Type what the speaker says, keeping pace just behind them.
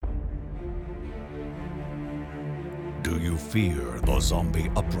Do you fear the zombie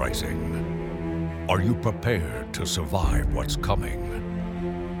uprising? Are you prepared to survive what's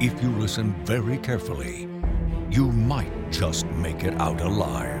coming? If you listen very carefully, you might just make it out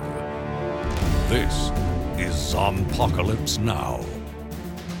alive. This is ZOMBPOCALYPSE Now!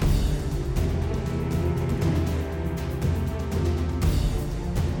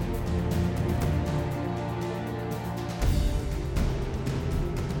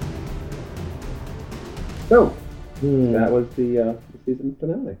 So, that was the season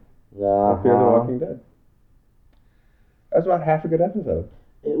finale of Fear the Walking Dead. That was about half a good episode.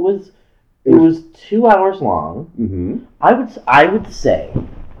 It was 2 hours long. Mm-hmm. I would say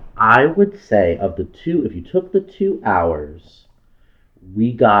of the two, if you took the 2 hours,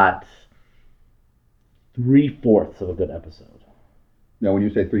 we got 3/4 of a good episode. Now, when you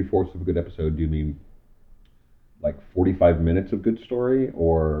say 3/4 of a good episode, do you mean like 45 minutes of good story,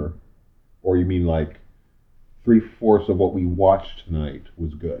 or you mean like 3/4 of what we watched tonight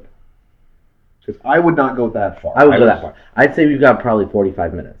was good? Because I would not go that far. I would go that far. I'd say we've got probably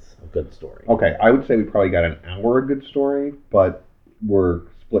 45 minutes of good story. Okay, I would say we probably got an hour of good story, but we're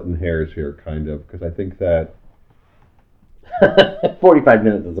splitting hairs here, kind of, because I think that 45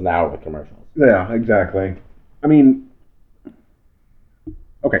 minutes is an hour with commercials. Yeah, exactly. I mean,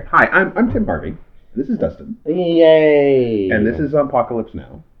 okay. Hi, I'm Tim Harvey. This is Dustin. Yay! And this is Apocalypse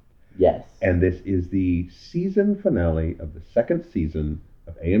Now. Yes. And this is the season finale of the second season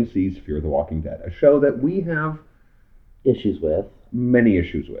of AMC's Fear the Walking Dead, a show that we have many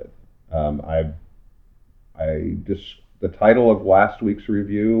issues with. The title of last week's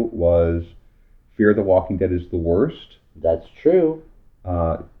review was Fear the Walking Dead is the worst. That's true.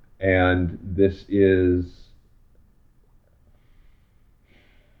 And these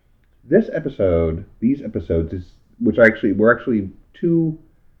episodes were actually two.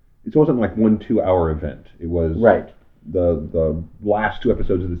 It wasn't like 1 2-hour event. It was right. The last 2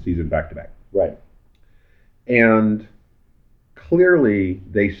 episodes of the season back to back. Right. And clearly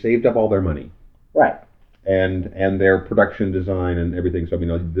they saved up all their money. Right. And their production design and everything. So I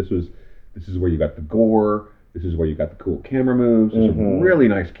mean, this is where you got the gore. This is where you got the cool camera moves. There's some really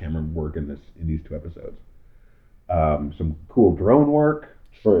nice camera work in these 2 episodes. Some cool drone work.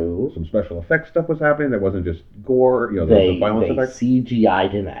 True. Some special effects stuff was happening that wasn't just gore. The violence effects. They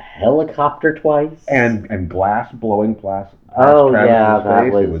CGI'd in a helicopter twice. And glass blowing glass. Oh yeah,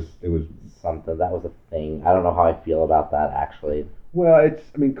 that was something. That was a thing. I don't know how I feel about that actually. Well,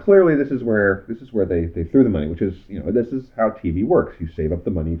 clearly this is where they threw the money, which is, this is how TV works. You save up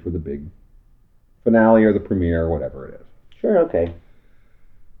the money for the big finale or the premiere or whatever it is. Sure, okay.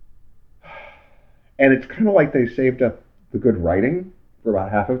 And it's kind of like they saved up the good writing for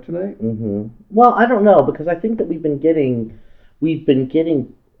about half of tonight. Mm-hmm. Well, I don't know, because I think that we've been getting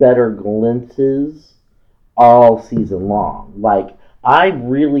better glimpses all season long. Like, I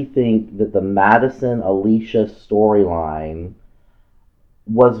really think that the Madison Alicia storyline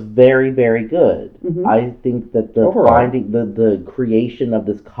was very, very good. Mm-hmm. I think that the creation of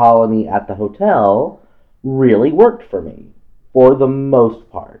this colony at the hotel really worked for me for the most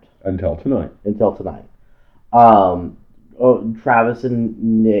part. Until tonight. Travis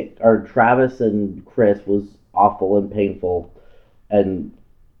and Chris was awful and painful and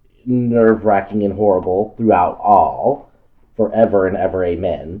nerve-wracking and horrible throughout all, forever and ever,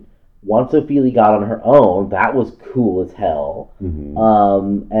 amen. Once Ophelia got on her own, that was cool as hell.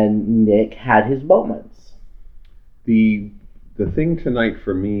 Mm-hmm. And Nick had his moments. The thing tonight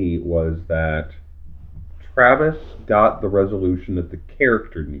for me was that Travis got the resolution that the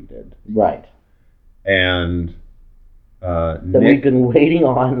character needed. Right. And that we've been waiting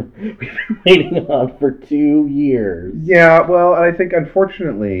on for 2 years. Yeah, well, I think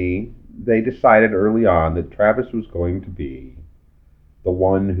unfortunately they decided early on that Travis was going to be the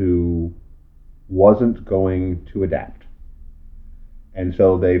one who wasn't going to adapt. And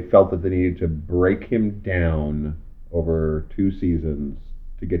so they felt that they needed to break him down over 2 seasons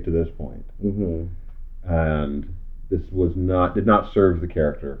to get to this point. Mm-hmm. And this did not serve the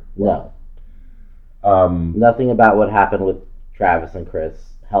character well. No. Nothing about what happened with Travis and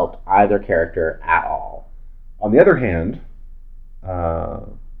Chris helped either character at all. On the other hand,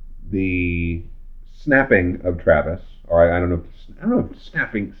 the snapping of Travis, or I don't know if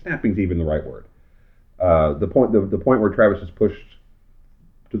snapping's even the right word. The point where Travis is pushed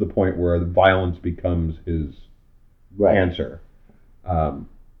to the point where the violence becomes his answer. I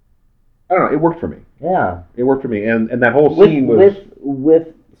don't know. It worked for me. Yeah, it worked for me, and that whole scene was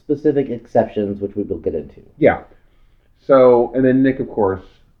with specific exceptions, which we will get into. Yeah. So, and then Nick, of course,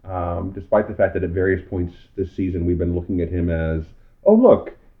 despite the fact that at various points this season we've been looking at him as, oh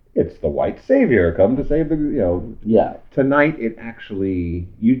look, it's the white savior come to save the, Yeah. Tonight it actually,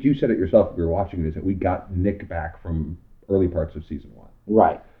 you said it yourself if you were watching this, that we got Nick back from early parts of season 1.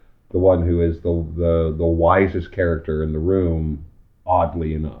 Right. The one who is the wisest character in the room,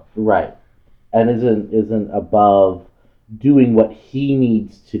 oddly enough. Right. And isn't above doing what he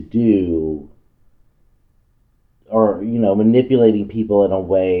needs to do, or manipulating people in a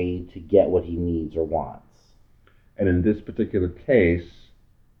way to get what he needs or wants. And in this particular case,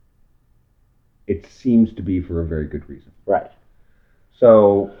 it seems to be for a very good reason. Right.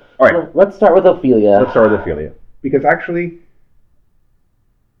 So, all right. Let's start with Ophelia. Because actually,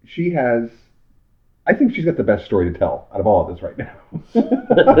 I think she's got the best story to tell out of all of this right now.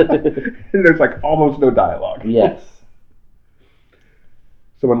 And there's like almost no dialogue. Yes.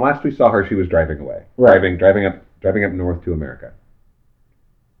 So when last we saw her, she was driving away. Right. Driving up north to America.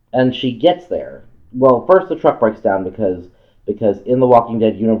 And she gets there. Well, first the truck breaks down because in the Walking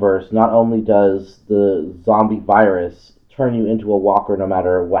Dead universe, not only does the zombie virus turn you into a walker no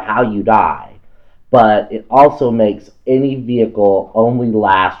matter how you die, but it also makes any vehicle only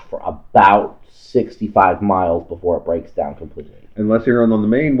last for about 65 miles before it breaks down completely. Unless you're on the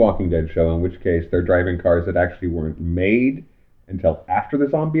main Walking Dead show, in which case they're driving cars that actually weren't made until after the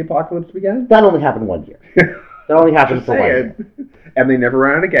zombie apocalypse began. That only happened 1 year. That only happened for 1 year. And they never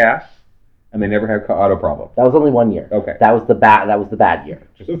ran out of gas, and they never had auto problems. That was only 1 year. Okay. That was the bad year.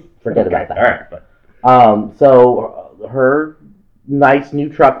 Just forget about that. All right. So her nice new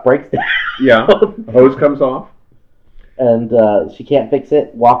truck breaks down. Yeah. The hose comes off. And she can't fix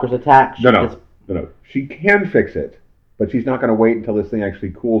it. Walkers attack. No. She can fix it, but she's not going to wait until this thing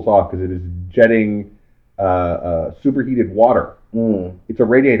actually cools off because it is jetting superheated water. It's a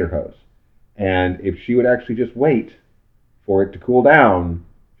radiator hose. And if she would actually just wait for it to cool down,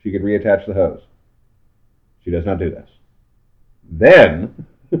 she could reattach the hose. She does not do this. Then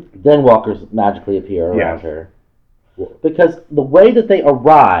walkers magically appear around Yes. her. Because the way that they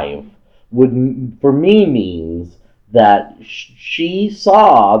arrive would, for me, means that she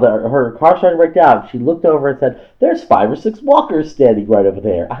saw her car started to break down. She looked over and said, "There's 5 or 6 walkers standing right over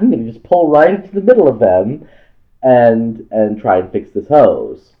there. I'm going to just pull right into the middle of them and try and fix this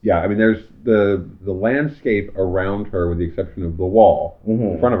hose." Yeah, I mean, there's the landscape around her, with the exception of the wall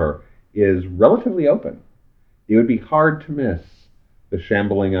in front of her, is relatively open. It would be hard to miss the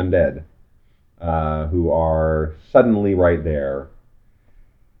shambling undead who are suddenly right there.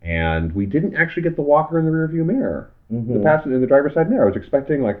 And we didn't actually get the walker in the rearview mirror. The passenger in the driver's side mirror. I was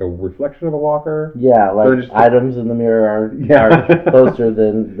expecting like a reflection of a walker. Yeah, like items in the mirror are closer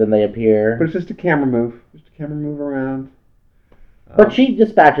than they appear. But it's just a camera move. Around. But she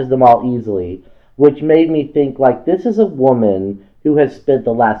dispatches them all easily, which made me think, like, this is a woman who has spent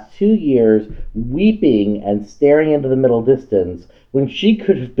the last 2 years weeping and staring into the middle distance when she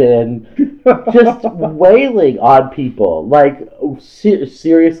could have been just wailing on people. Like,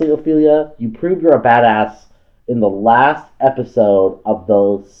 seriously, Ophelia, you proved you're a badass in the last episode of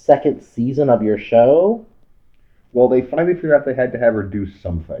the 2nd season of your show. Well, they finally figured out they had to have her do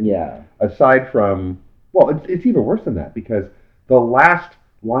something. Yeah. Aside from, well, it's even worse than that, because the last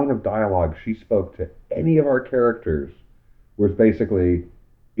line of dialogue she spoke to any of our characters was basically,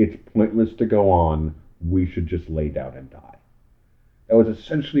 "It's pointless to go on. We should just lay down and die." That was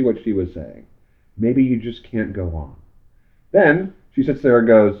essentially what she was saying. Maybe you just can't go on. Then she sits there and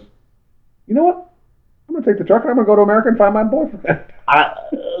goes, "You know what? I'm going to take the truck and I'm going to go to America and find my boyfriend."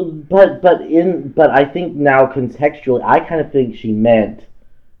 But I think now contextually, I kind of think she meant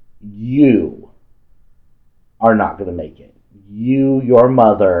you are not going to make it. Your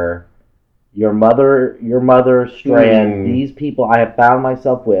mother, Strand, these people I have found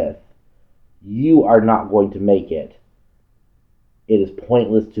myself with, you are not going to make it. It is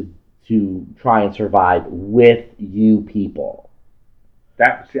pointless to try and survive with you people.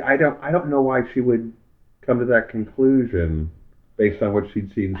 I don't know why she would come to that conclusion based on what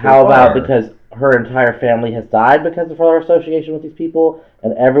she'd seen so How about far. because her entire family has died because of her association with these people,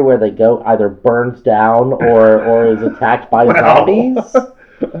 and everywhere they go either burns down or is attacked by zombies?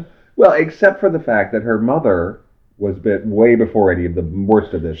 Well, except for the fact that her mother was bit way before any of the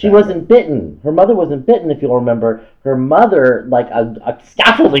worst of this. She wasn't bitten. Her mother wasn't bitten, if you'll remember. Her mother, like a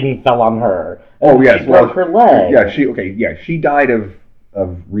scaffolding fell on her. Oh yes, she broke her leg. Yeah, she died of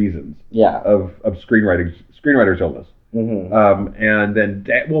reasons. Yeah. Of screenwriter's illness. And then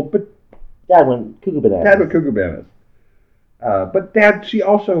Dad went cuckoo bananas. But Dad, she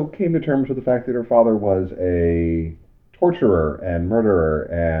also came to terms with the fact that her father was a torturer and murderer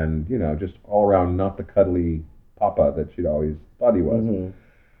and, just all around not the cuddly papa that she'd always thought he was.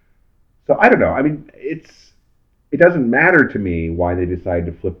 So I don't know. I mean, it doesn't matter to me why they decide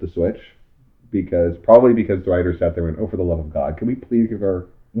to flip the switch, probably because the writer sat there and went, oh, for the love of God, can we please give her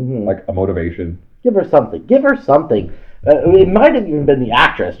like a motivation? Give her something. Give her something. It might have even been the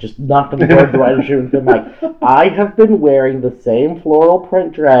actress, just knocked on the door of the writer's room and been like, I have been wearing the same floral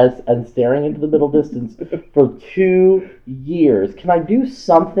print dress and staring into the middle distance for 2 years. Can I do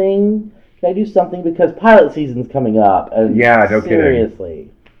something? Because pilot season's coming up. And yeah, no seriously.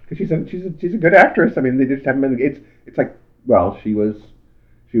 Because she's a good actress. I mean, they just haven't been. It's like, well, she was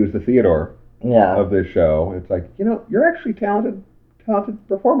the Theodore of this show. It's like, you're actually talented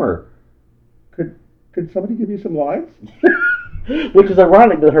performer. Could somebody give you some lines? Which is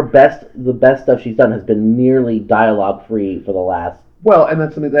ironic that the best stuff she's done has been nearly dialogue free for the last. Well, and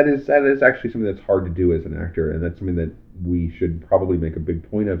that's something that is actually something that's hard to do as an actor, and that's something that we should probably make a big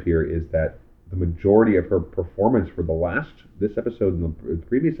point of here, is that the majority of her performance for this episode and the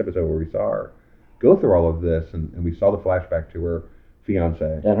previous episode where we saw her go through all of this, and we saw the flashback to her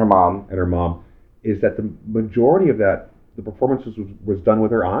fiance and her mom, is that the majority of that, the performances was done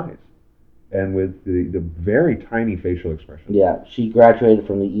with her eyes. And with the very tiny facial expression. Yeah, she graduated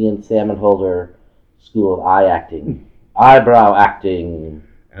from the Ian Salmonholder School of Eyebrow Acting.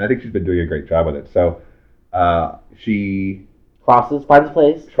 And I think she's been doing a great job with it. So she finds a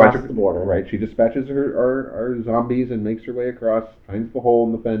place, crosses the border. Right, she dispatches our zombies and makes her way across, finds the hole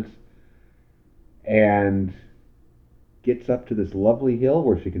in the fence, and gets up to this lovely hill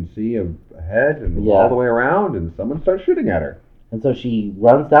where she can see ahead and all the way around, and someone starts shooting at her. And so she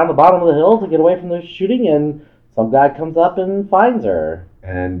runs down the bottom of the hill to get away from the shooting, and some guy comes up and finds her.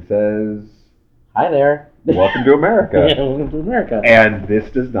 And says, hi there. Welcome to America. Yeah, welcome to America. And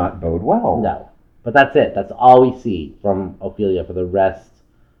this does not bode well. No. But that's it. That's all we see from Ophelia for the rest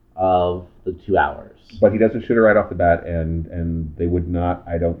of the 2 hours. But he doesn't shoot her right off the bat, and they would not,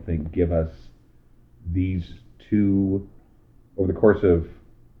 I don't think, give us these two, over the course of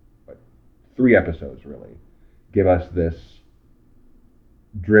 3 episodes, really, give us this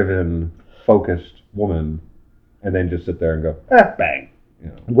driven, focused woman, and then just sit there and go, bang.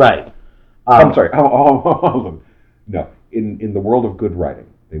 Right. I'm sorry. No, in the world of good writing,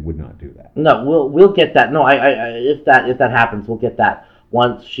 they would not do that. No, we'll get that. No, if that happens, we'll get that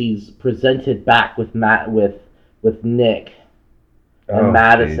once she's presented back with Nick and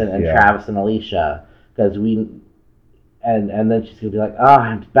Madison and Travis and Alicia, because and then she's gonna be like,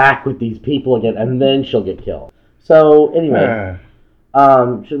 I'm back with these people again, and then she'll get killed. So anyway.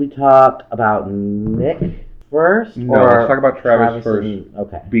 Should we talk about Nick first? No, let's talk about Travis first.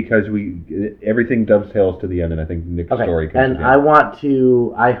 Okay. Because everything dovetails to the end, and I think Nick's story comes and I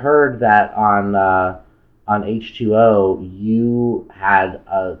heard that on H2O, you had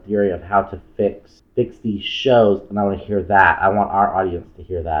a theory of how to fix these shows, and I want to hear that. I want our audience to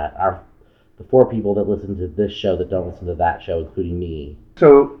hear that. The 4 people that listen to this show that don't listen to that show, including me.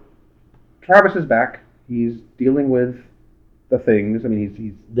 So, Travis is back. He's dealing with the things. I mean,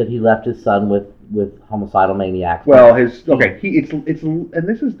 he's that he left his son with homicidal maniacs. Well, and this is something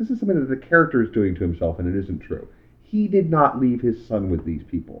that the character is doing to himself, and it isn't true. He did not leave his son with these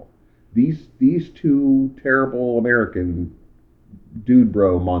people. These 2 terrible American dude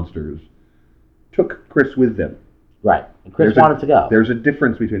bro monsters took Chris with them. Right. And Chris wanted to go. There's a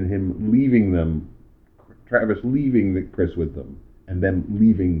difference between him leaving them, Travis leaving Chris with them, and them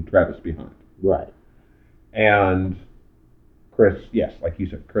leaving Travis behind. Right. And Chris, yes, like you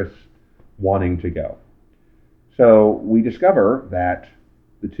said, Chris wanting to go. So we discover that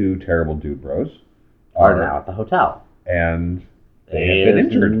the 2 terrible dude bros are now at the hotel. And they have been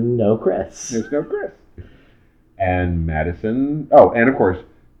injured. No Chris. There's no Chris. And Madison, and of course,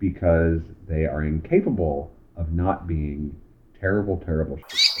 because they are incapable of not being terrible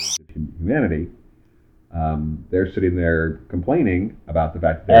humanity, they're sitting there complaining about the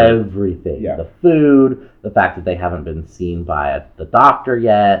fact that everything. Yeah. The food, the fact that they haven't been seen by the doctor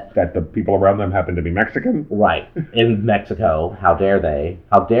yet. That the people around them happen to be Mexican. Right. In Mexico. How dare they?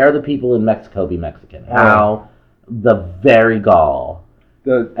 How dare the people in Mexico be Mexican? How the very gall.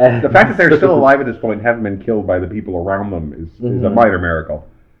 The fact that they're still alive at this point and haven't been killed by the people around them is a minor miracle.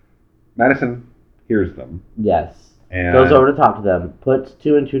 Madison hears them. Yes. And goes over to talk to them, puts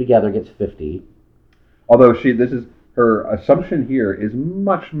 2 and 2 together, gets 50. Although her assumption here is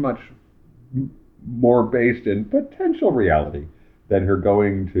much, much more based in potential reality than her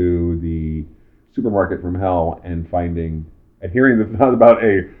going to the supermarket from hell and hearing about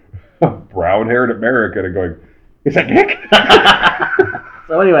a brown-haired American and going, is that Nick?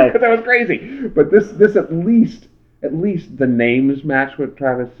 So anyway, that was crazy. But this at least the names match what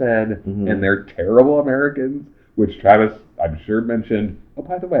Travis said, and they're terrible Americans, which Travis, I'm sure, mentioned. Oh,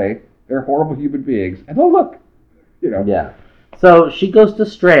 by the way, they're horrible human beings. And look, Yeah. So she goes to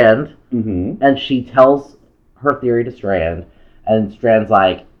Strand, Mm-hmm. and she tells her theory to Strand, and Strand's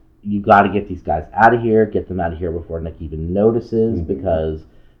like, you got to get these guys out of here, get them out of here before Nick even notices, because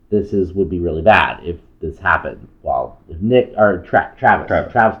would be really bad if this happened. Well, if Nick or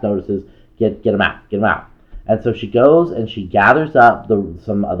Travis notices, get them out. And so she goes and she gathers up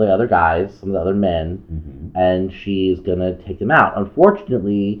some of the other guys, some of the other men, and she's gonna take them out.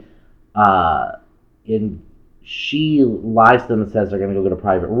 Unfortunately, she lies to them and says they're gonna go get a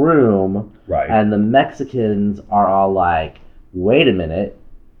private room, Right. and the Mexicans are all like, "Wait a minute,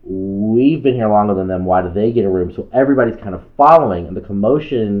 we've been here longer than them. Why do they get a room?" So everybody's kind of following, and the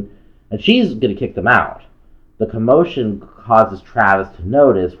commotion, and she's gonna kick them out. The commotion causes Travis to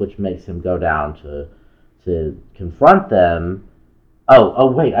notice, which makes him go down to confront them.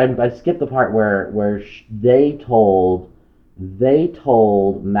 Oh wait, I skipped the part where they told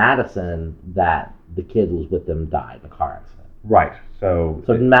Madison that the kid was with them died in a car accident. Right. So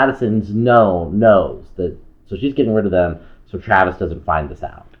Madison's knows that, so she's getting rid of them so Travis doesn't find this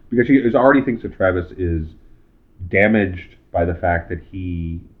out. Because she already thinks that Travis is damaged by the fact that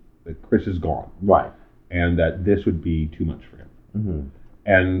Chris is gone. Right. And that this would be too much for him. Mm-hmm.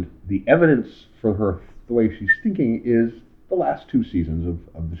 And the evidence for her, the way she's thinking, is the last 2 seasons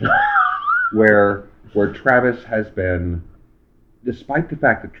of the show. where Travis has been, despite the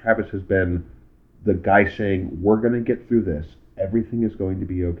fact that Travis has been the guy saying, we're going to get through this, everything is going to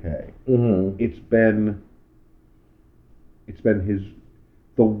be okay. Mm-hmm. It's been his,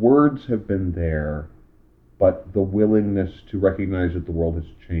 the words have been there, but the willingness to recognize that the world has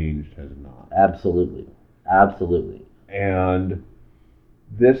changed has not. Absolutely. And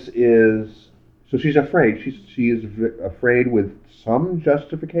this is, so she's afraid. She is afraid with some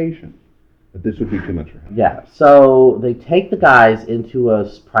justification that this would be too much for him. Yeah. So they take the guys into a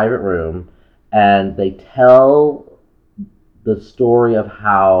private room, and they tell the story of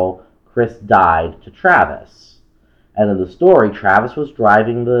how Chris died to Travis. And in the story, Travis was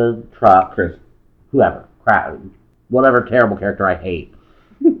driving the truck. Chris. Whoever. Whatever terrible character I hate.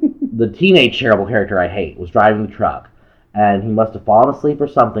 The teenage terrible character I hate was driving the truck. And he must have fallen asleep or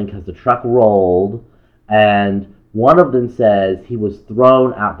something because the truck rolled. And one of them says he was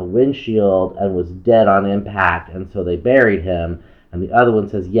thrown out the windshield and was dead on impact, and so they buried him. And the other one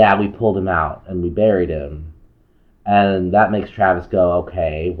says, yeah, we pulled him out and we buried him. And that makes Travis go,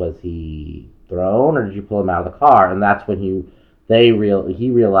 okay, was he thrown or did you pull him out of the car? And that's when he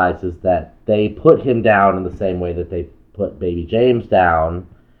realizes that they put him down in the same way that they put baby James down,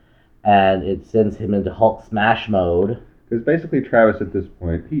 and it sends him into Hulk smash mode. Because basically Travis at this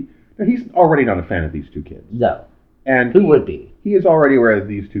point, he's already not a fan of these 2 kids. No. And who would be? He is already aware that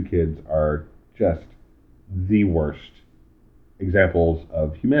these 2 kids are just the worst examples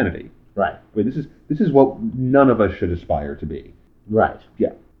of humanity. Right. I mean, this is what none of us should aspire to be. Right.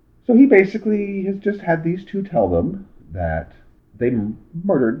 Yeah. So he basically has just had these 2 tell them that they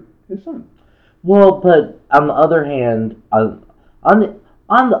murdered his son. Well, but on the other hand,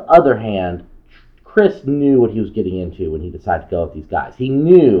 Chris knew what he was getting into when he decided to go with these guys. He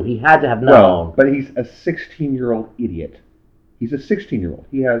knew. He had to have known. Well, but he's a 16-year-old idiot. He's a 16-year-old.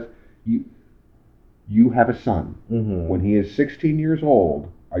 He has you have a son. Mm-hmm. When he is 16 years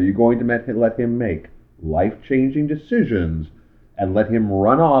old, are you going to let him make life-changing decisions and let him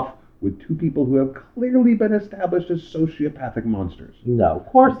run off with 2 people who have clearly been established as sociopathic monsters? No, of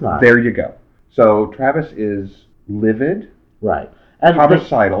course not. There you go. So Travis is livid, right, and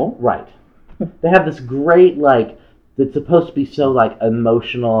homicidal. Right. They have this great, like, that's supposed to be so, like,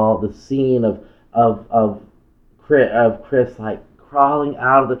 emotional. The scene of Chris like crawling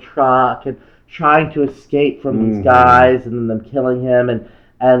out of the truck and trying to escape from these guys, and then them killing him,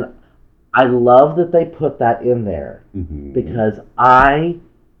 and I love that they put that in there, because I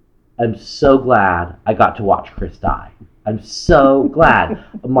am so glad I got to watch Chris die. I'm so glad.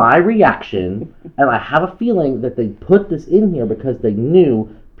 My reaction, and I have a feeling that they put this in here because they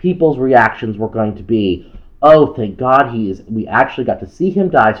knew people's reactions were going to be, oh, thank God we actually got to see him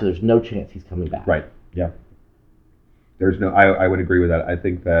die, so there's no chance he's coming back. Right, yeah. There's no, I would agree with that. I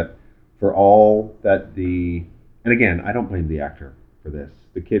think that for all that and again, I don't blame the actor for this.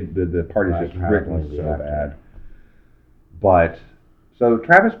 The kid, the part is just written so bad. But, so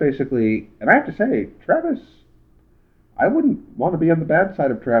Travis basically, and I have to say, Travis, I wouldn't want to be on the bad side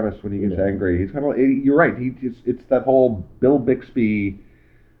of Travis when he gets angry. He's kind of, you're right, it's that whole Bill Bixby,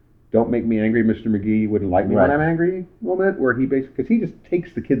 don't make me angry, Mr. McGee, you wouldn't like me when I'm angry moment, where he basically, because he just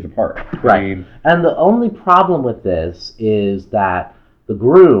takes the kids apart. Right. I mean, and the only problem with this is that the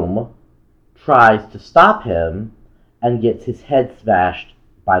groom tries to stop him and gets his head smashed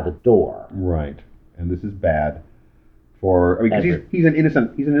by the door. Right. And this is bad. because he's an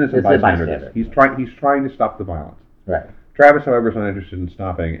innocent bystander. He's trying to stop the violence. Right. Travis, however, is not interested in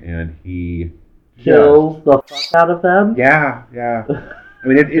stopping, and he kills the fuck out of them. Yeah. I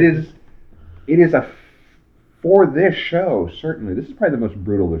mean, it is for this show, certainly. This is probably the most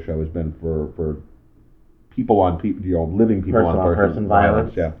brutal the show has been for people on living people on person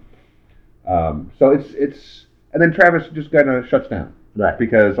violence. Yeah. So it's and then Travis just kind of shuts down. Right.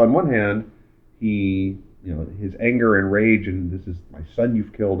 Because on one hand, he, his anger and rage, and this is my son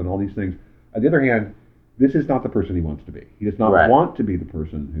you've killed, and all these things. On the other hand, this is not the person he wants to be. He does not want to be the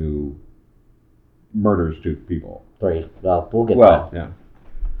person who murders two people. Three. Well, we'll get that. Yeah.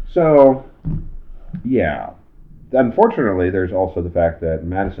 So, yeah. Unfortunately, there's also the fact that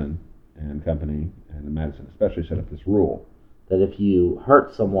Madison and company, and Madison especially, set up this rule. That if you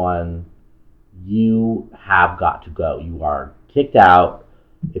hurt someone, you have got to go. You are kicked out.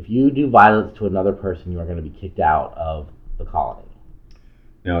 If you do violence to another person, you are going to be kicked out of the colony.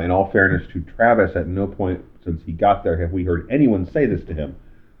 Now, in all fairness to Travis, at no point since he got there have we heard anyone say this to him.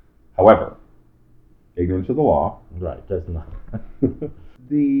 However, ignorance of the law. Right, does not.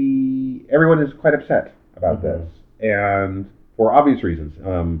 Everyone is quite upset about this, and for obvious reasons.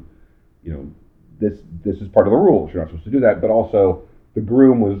 This is part of the rules. You're not supposed to do that, but also the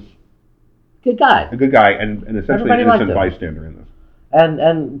groom was a good guy, and essentially an innocent bystander in this.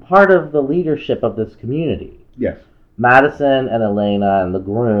 And part of the leadership of this community. Yes. Madison and Elena and the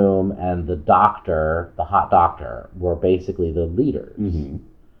groom and the doctor, the hot doctor, were basically the leaders. Mm-hmm.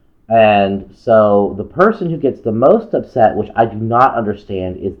 And so the person who gets the most upset, which I do not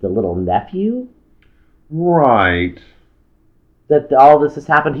understand, is the little nephew. Right. That all this has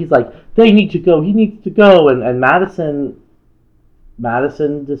happened. He's like, they need to go. He needs to go. And Madison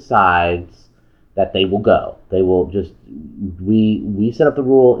decides that they will go. They will just, we set up the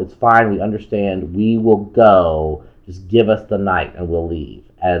rule. It's fine. We understand. We will go. Just give us the night and we'll leave.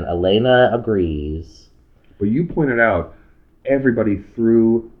 And Elena agrees. But you pointed out everybody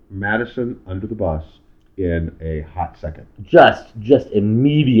threw Madison under the bus in a hot second. Just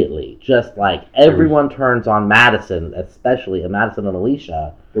immediately. Just like everyone turns on Madison, especially Madison and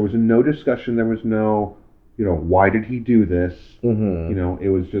Alicia. There was no discussion. There was no, why did he do this? Mm-hmm. It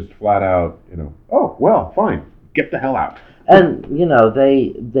was just flat out, oh, well, fine. Get the hell out. And,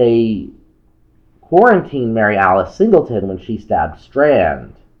 they quarantined Mary Alice Singleton when she stabbed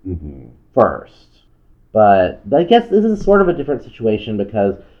Strand first. But I guess this is sort of a different situation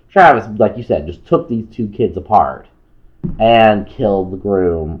because Travis, like you said, just took these two kids apart and killed the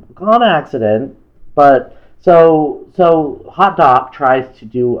groom on accident. But so Hot Doc tries to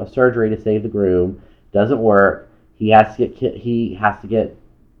do a surgery to save the groom, doesn't work. He has to get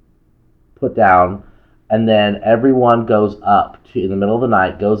put down, and then everyone goes up to, in the middle of the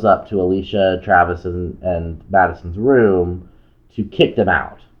night, goes up to Alicia, Travis, and Madison's room to kick them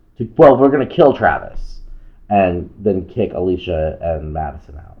out. We're going to kill Travis, and then kick Alicia and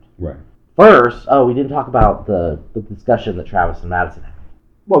Madison out. Right. First, we didn't talk about the discussion that Travis and Madison had.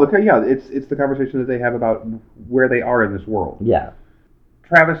 Well, it's the conversation that they have about where they are in this world. Yeah.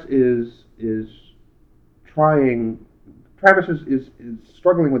 Travis is struggling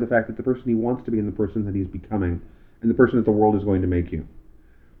with the fact that the person he wants to be and the person that he's becoming and the person that the world is going to make you.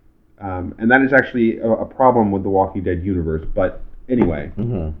 And that is actually a problem with the Walking Dead universe. But anyway,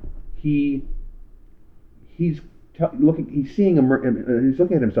 he's looking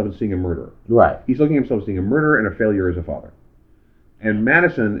at himself as seeing a murderer. Right. He's looking at himself as seeing a murderer and a failure as a father. And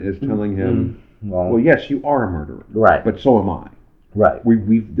Madison is telling him, well, yes, you are a murderer. Right. But so am I. Right.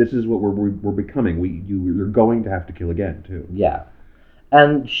 This is what we're becoming. You're going to have to kill again, too. Yeah.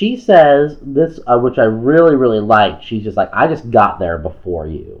 And she says this, which I really, really liked. She's just like, I just got there before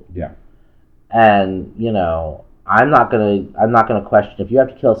you. Yeah. And, I'm not gonna question if you have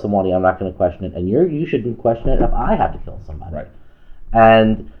to kill somebody. I'm not gonna question it, and you shouldn't question it if I have to kill somebody. Right.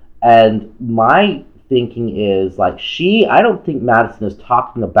 And my thinking is like I don't think Madison is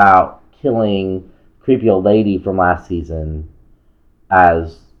talking about killing creepy old lady from last season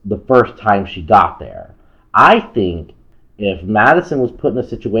as the first time she got there. I think if Madison was put in a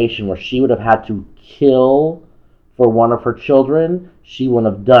situation where she would have had to kill for one of her children, she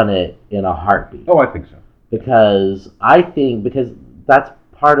wouldn't have done it in a heartbeat. Oh, I think so. Because that's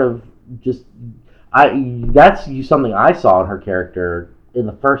part of that's something I saw in her character in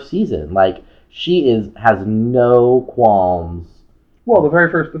the first season. Like she has no qualms. Well, the very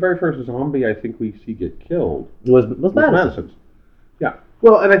first zombie I think we see get killed was Madison's. Yeah.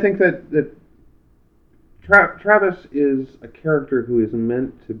 Well, and I think that Travis is a character who is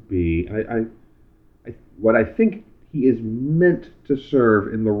meant to be. What I think he is meant to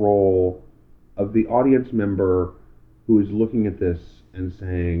serve in the role of the audience member who is looking at this and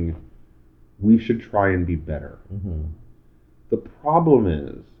saying, we should try and be better. Mm-hmm. The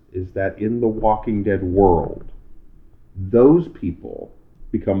problem is that in the Walking Dead world, those people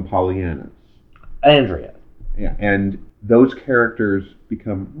become Pollyannas. Andrea. Yeah, and those characters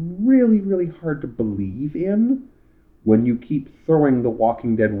become really, really hard to believe in when you keep throwing the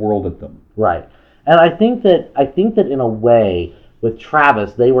Walking Dead world at them. Right. And I think that in a way, with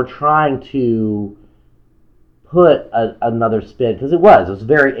Travis, they were trying to put another spin, because it was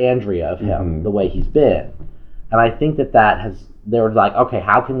very Andrea of him, Mm-hmm. the way he's been. And I think they were like, okay,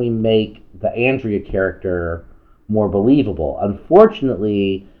 how can we make the Andrea character more believable?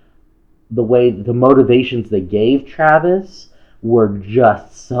 Unfortunately, the motivations they gave Travis were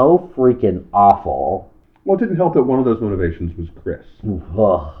just so freaking awful. Well, it didn't help that one of those motivations was Chris.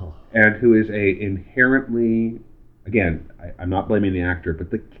 Ugh. And who is a inherently, again, I'm not blaming the actor,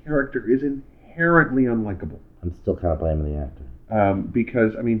 but the character is inherently unlikable. I'm still kind of blaming the actor.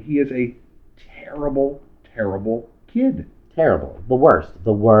 Because, I mean, he is a terrible, terrible kid. Terrible. The worst.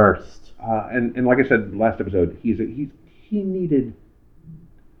 And like I said last episode, he needed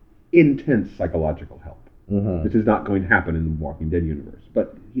intense psychological help. Mm-hmm. This is not going to happen in the Walking Dead universe,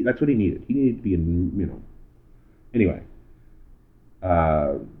 but that's what he needed. He needed to be in, Anyway,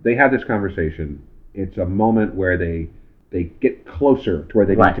 they have this conversation. It's a moment where they get closer to where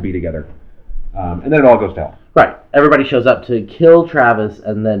they need to be together, and then it all goes to hell. Right. Everybody shows up to kill Travis,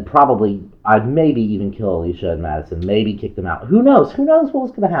 and then probably, maybe even kill Alicia and Madison. Maybe kick them out. Who knows? Who knows what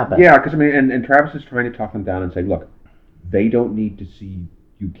was going to happen? Yeah, because I mean, and Travis is trying to talk them down and say, look, they don't need to see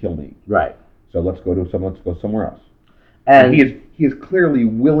you kill me. Right. So let's go somewhere else. And he is clearly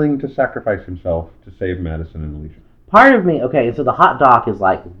willing to sacrifice himself to save Madison and Alicia. Part of me, okay, so the hot doc is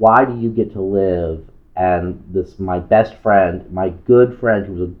like, why do you get to live and my best friend, my good friend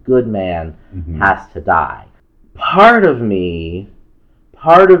who was a good man, Mm-hmm. has to die? Part of me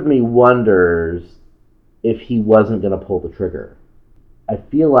wonders if he wasn't going to pull the trigger. I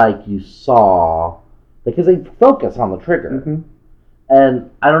feel like you saw, because they focus on the trigger. Mm-hmm. And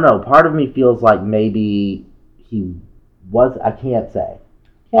I don't know, part of me feels like maybe he was, I can't say.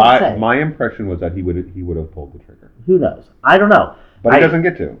 My impression was that he would have pulled the trigger. Who knows? I don't know. But he doesn't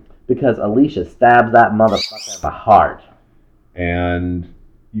get to. Because Alicia stabs that motherfucker in the heart. And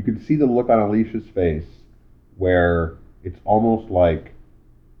you can see the look on Alicia's face where it's almost like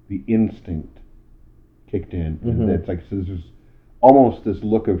the instinct kicked in. Mm-hmm. And it's like, so there's almost this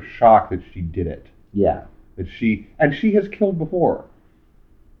look of shock that she did it. Yeah. That she has killed before.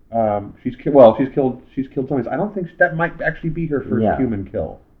 She's killed zombies. I don't think that might actually be her first human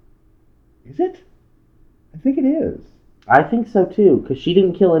kill. Is it? I think it is. I think so too, because she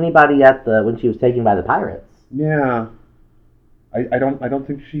didn't kill anybody when she was taken by the pirates. Yeah. I don't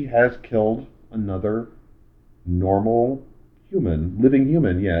think she has killed another normal living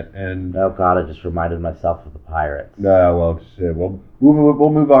human yet. And oh god, I just reminded myself of the pirates. We'll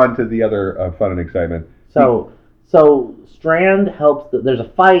move on to the other fun and excitement. So Strand helps. There's a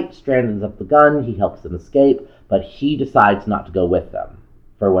fight. Strand ends up the gun. He helps them escape, but he decides not to go with them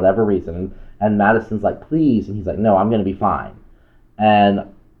for whatever reason. And Madison's like, please, and he's like, no, I'm going to be fine. And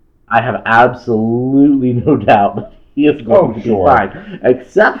I have absolutely no doubt that he is going to be fine,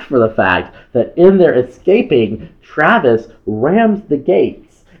 except for the fact that in their escaping, Travis rams the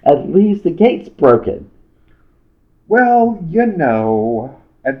gates and leaves the gates broken. Well,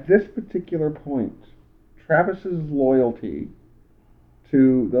 at this particular point, Travis's loyalty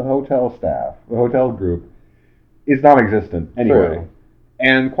to the hotel staff, the hotel group, is non-existent anyway. True.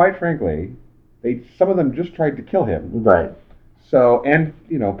 And quite frankly, some of them just tried to kill him. Right. So, and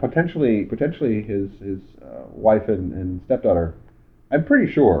potentially his wife and stepdaughter. I'm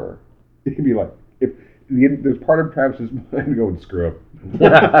pretty sure it could be like if there's part of Travis's mind going screw up.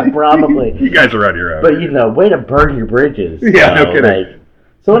 Probably. You guys are out here. But way to burn your bridges. Yeah, no kidding.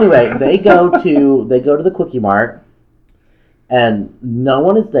 So anyway, they go to the Quickie Mart, and no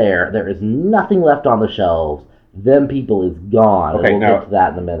one is there. There is nothing left on the shelves. Them people is gone. Okay, and we'll get to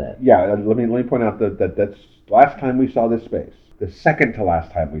that in a minute. Yeah, let me point out that's last time we saw this space. The second to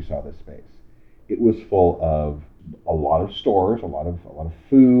last time we saw this space, it was full of a lot of stores, a lot of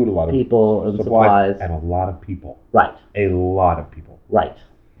food, a lot of people and supplies, and a lot of people. Right. A lot of people. Right.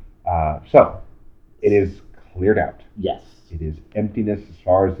 So it is cleared out. Yes. It is emptiness as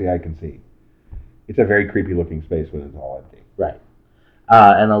far as the eye can see. It's a very creepy looking space when it's all empty. Right.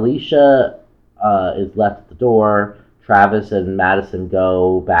 And Alicia is left at the door. Travis and Madison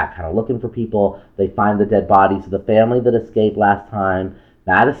go back kind of looking for people. They find the dead bodies of the family that escaped last time.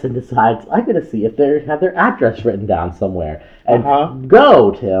 Madison decides, I'm going to see if they have their address written down somewhere. And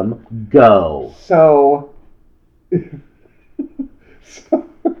go, Tim, go. So, So,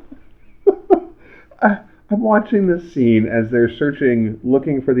 I'm watching this scene as they're searching,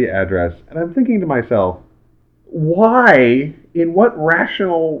 looking for the address, and I'm thinking to myself, why, in what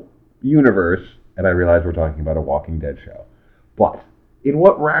rational universe, and I realize we're talking about a Walking Dead show, but in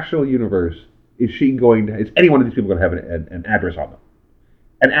what rational universe is any one of these people going to have an address on them?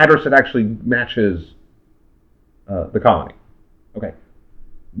 An address that actually matches the colony. Okay.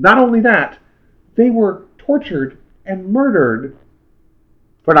 Not only that, they were tortured and murdered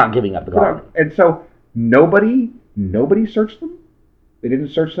For not giving up the colony. And so nobody searched them. They didn't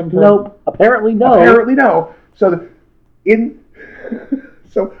search them for. Nope. Apparently no. Apparently no. So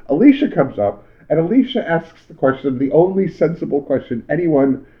so Alicia comes up, and Alicia asks the question, the only sensible question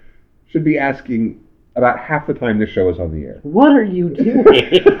anyone should be asking about half the time this show is on the air. What are you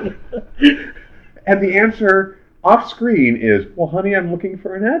doing? And the answer off screen is, well, honey, I'm looking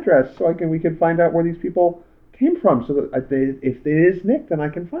for an address so we can find out where these people came from, so that if it is Nick, then I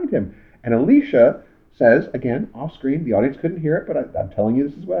can find him. And Alicia says, again, off screen, the audience couldn't hear it, but I'm telling you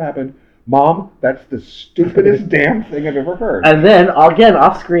this is what happened. Mom, that's the stupidest damn thing I've ever heard. And then, again,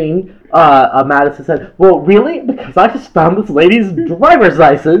 off screen, Madison said, well, really? Because I just found this lady's driver's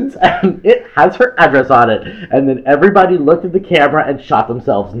license, and it has her address on it. And then everybody looked at the camera and shot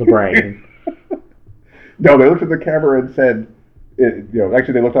themselves in the brain. No, they looked at the camera and said,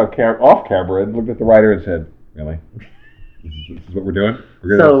 actually they looked off camera and looked at the writer and said, really? This is what we're doing?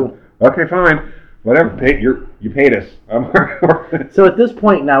 Okay, fine. Whatever. You paid us. So at this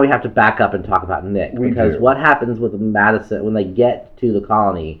point now we have to back up and talk about Nick. Because what happens with Madison when they get to the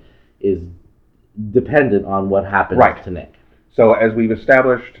colony is dependent on what happens to Nick. So as we've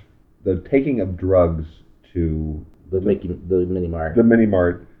established, the taking of drugs to the mini-mart. The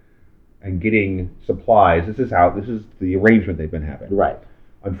mini-mart and getting supplies, this is the arrangement they've been having. Right.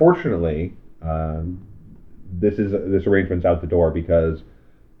 Unfortunately, this arrangement's out the door because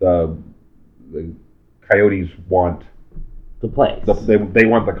the coyotes want the place. They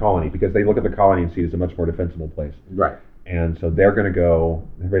want the colony because they look at the colony and see it as a much more defensible place. Right. And so they're going to go.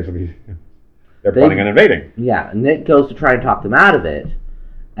 They're planning on invading. Yeah. Nick goes to try and talk them out of it,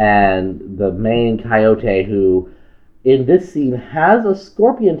 and the main coyote, who in this scene has a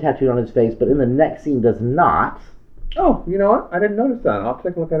scorpion tattooed on his face, but in the next scene does not. Oh, you know what? I didn't notice that. I'll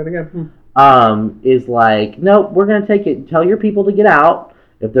take a look at it again. Is like, nope, we're going to take it. Tell your people to get out.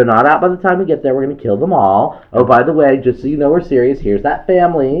 If they're not out by the time we get there, we're going to kill them all. Oh, by the way, just so you know we're serious, here's that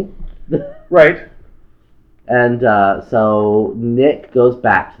family. Right. And so Nick goes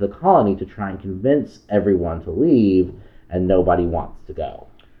back to the colony to try and convince everyone to leave, and nobody wants to go.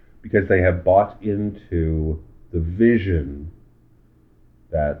 Because they have bought into the vision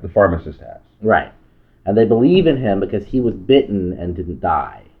that the pharmacist has. Right. And they believe in him because he was bitten and didn't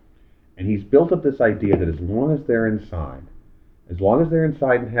die. And he's built up this idea that as long as they're inside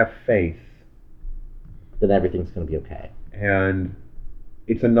and have faith, then everything's going to be okay. And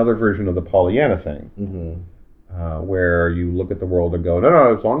it's another version of the Pollyanna thing, where you look at the world and go,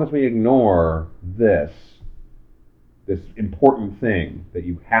 no, as long as we ignore this important thing that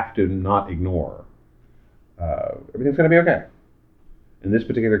you have to not ignore, everything's going to be okay. In this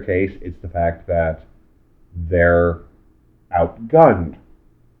particular case, it's the fact that they're outgunned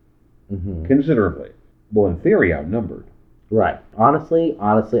considerably. Well, in theory, outnumbered. Right. Honestly,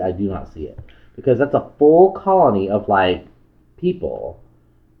 I do not see it. Because that's a full colony of, people.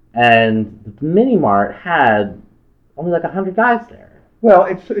 And the mini-mart had only 100 guys there. Well,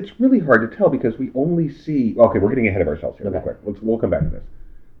 it's really hard to tell because we only see... Okay, we're getting ahead of ourselves here real quick. We'll come back to this.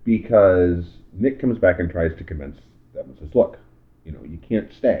 Because Nick comes back and tries to convince them and says, look, you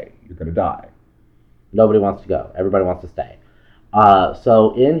can't stay. You're going to die. Nobody wants to go. Everybody wants to stay.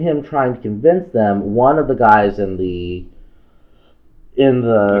 So in him trying to convince them, one of the guys in the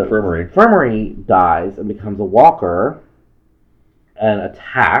infirmary dies and becomes a walker and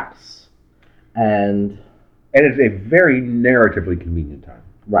attacks, and it's a very narratively convenient time.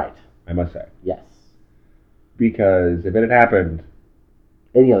 Right. I must say. Yes. Because if it had happened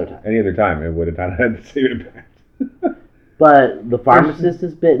any other time, it would have not had the same impact. But the pharmacist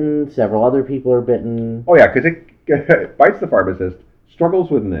is bitten, several other people are bitten. Oh yeah, because it bites the pharmacist,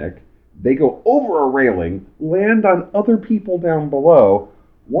 struggles with Nick, they go over a railing, land on other people down below,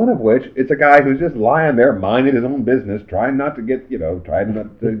 one of which, it's a guy who's just lying there, minding his own business, trying not to get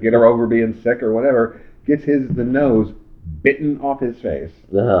her over being sick or whatever, gets the nose bitten off his face.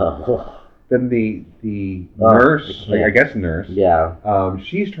 Ugh. Then the nurse, I guess nurse,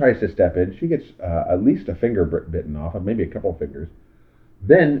 she tries to step in. She gets at least a finger bitten off, maybe a couple of fingers.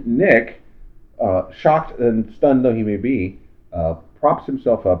 Then Nick, shocked and stunned though he may be, props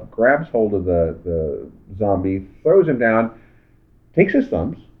himself up, grabs hold of the zombie, throws him down, takes his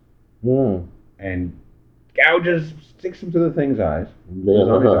thumbs, and sticks him to the thing's eyes, the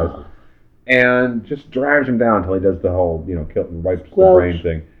zombie's eyes, and just drives him down until he does the whole, kill and wipes the brain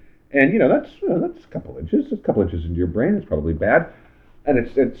thing. And that's a couple inches. A couple inches into your brain is probably bad, and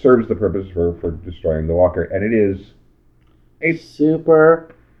it serves the purpose for destroying the walker. And it is a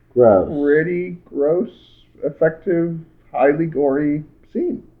super gross, pretty gross, effective, highly gory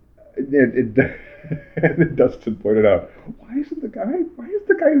scene. And Dustin pointed out, why is the guy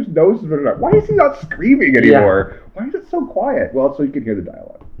whose nose is running out? Why is he not screaming anymore? Yeah. Why is it so quiet? Well, so you can hear the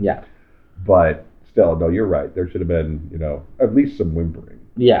dialogue. Yeah. But still, no, you're right. There should have been, at least some whimpering.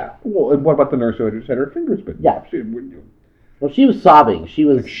 Yeah. Well, and what about the nurse who just had her fingers bitten? Yeah. Well, she was sobbing. She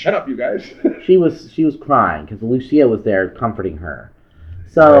was. Shut up, you guys. she was crying because Lucia was there comforting her.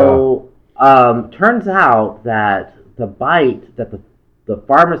 So, turns out that the bite that the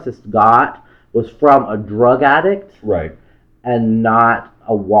pharmacist got was from a drug addict, right, and not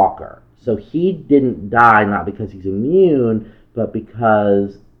a walker. So he didn't die not because he's immune, but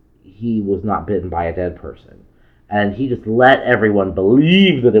because he was not bitten by a dead person. And he just let everyone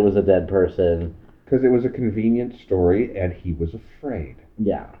believe that it was a dead person. Because it was a convenient story, and he was afraid.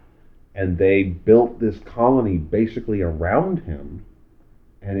 Yeah. And they built this colony basically around him,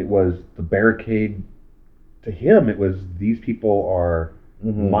 and it was the barricade. To him, it was, these people are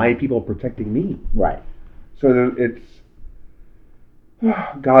my people protecting me. Right. So it's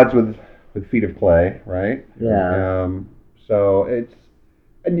gods with feet of clay, right? Yeah. So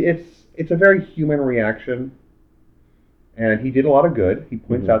it's a very human reaction, and he did a lot of good. He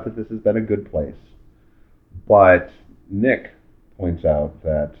points out that this has been a good place, but Nick points out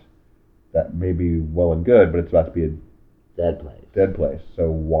that may be well and good, but it's about to be a dead place.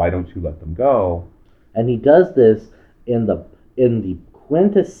 So why don't you let them go? And he does this in the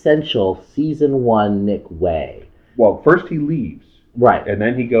quintessential season 1 Nick way. Well, first he leaves. Right. And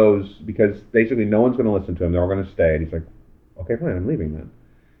then he goes, because basically no one's going to listen to him. They're all going to stay. And he's like, okay, fine, I'm leaving then.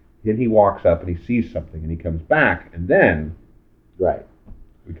 Then he walks up and he sees something and he comes back. And then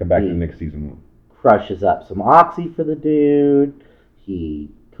we come back to Nick's season 1. Crushes up some oxy for the dude. He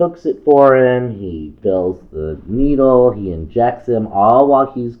cooks it for him. He fills the needle. He injects him, all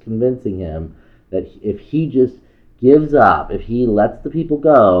while he's convincing him that if he just gives up, if he lets the people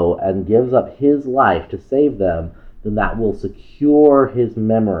go and gives up his life to save them, then that will secure his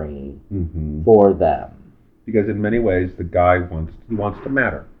memory for them. Because in many ways, the guy wants to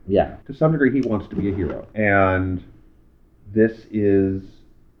matter. Yeah. To some degree, he wants to be a hero. And this is,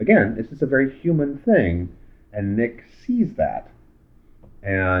 again, it's just a very human thing. And Nick sees that.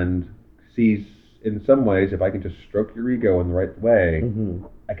 And sees, in some ways, if I can just stroke your ego in the right way,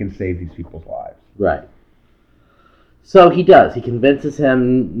 I can save these people's lives. Right. So he does. He convinces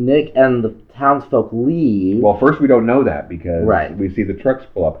him. Nick and the townsfolk leave. Well, first we don't know that because we see the trucks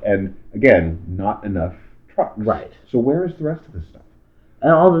pull up. And, again, not enough trucks. Right. So where is the rest of this stuff?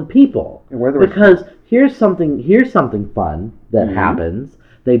 And all the people. And where the because here's something fun that happens.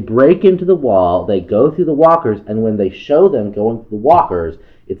 They break into the wall. They go through the walkers. And when they show them going through the walkers,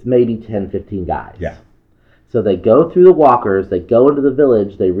 it's maybe 10, 15 guys. Yeah. So they go through the walkers, they go into the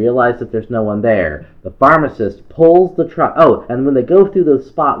village, they realize that there's no one there. The pharmacist pulls the truck. Oh, and when they go through the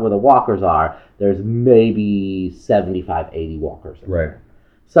spot where the walkers are, there's maybe 75, 80 walkers in there.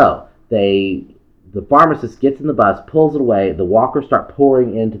 So the pharmacist gets in the bus, pulls it away, the walkers start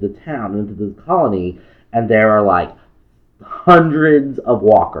pouring into the town, into the colony, and there are like hundreds of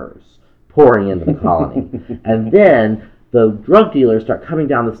walkers pouring into the colony. And then the drug dealers start coming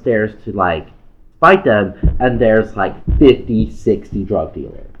down the stairs to fight them, and there's 50, 60 drug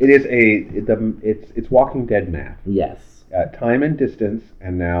dealers. It is it's Walking Dead math. Yes. Time and distance,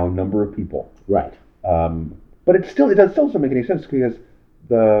 and now number of people. Right. But it still doesn't make any sense because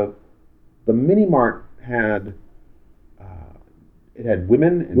the mini mart had it had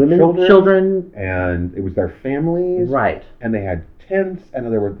women and children, and it was their families. Right. And they had tents,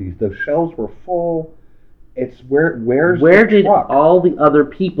 and there were those shelves were full. It's where did all the other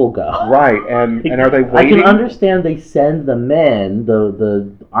people go? Right, and are they waiting? I can understand they send the men,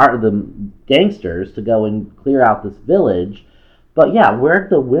 the gangsters, to go and clear out this village, but yeah, where'd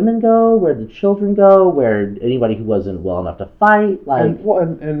the women go? Where'd the children go? Where'd anybody who wasn't well enough to fight?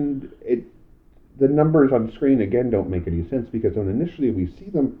 The numbers on screen again don't make any sense because when initially we see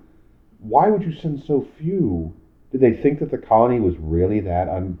them, why would you send so few? Did they think that the colony was really that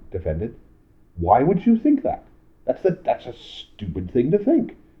undefended? Why would you think that? That's a stupid thing to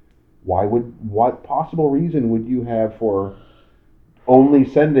think. What possible reason would you have for only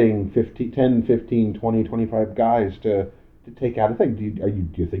sending 10, 15, 20, 25 guys to to take out a thing. Do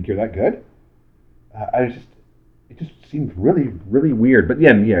you think you're that good? It just seemed really, really weird. But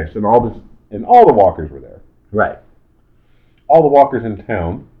then, yes, and all the walkers were there. Right. All the walkers in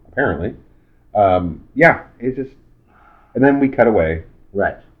town, apparently. Yeah, it just, and then we cut away.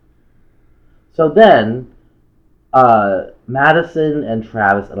 Right. So then, Madison and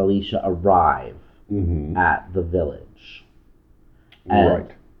Travis and Alicia arrive at the village.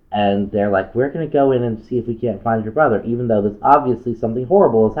 Right. And they're like, we're going to go in and see if we can't find your brother, even though there's obviously something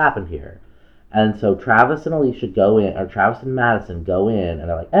horrible has happened here. And so Travis and Alicia go in, or Travis and Madison go in, and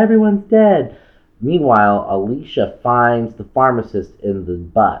they're like, everyone's dead. Meanwhile, Alicia finds the pharmacist in the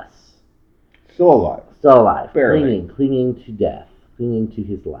bus. Still alive. Still alive. Barely. Clinging to death. Clinging to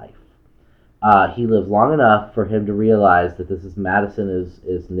his life. He lives long enough for him to realize that Madison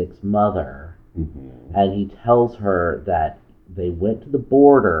is Nick's mother. Mm-hmm. And he tells her that they went to the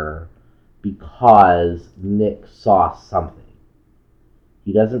border because Nick saw something.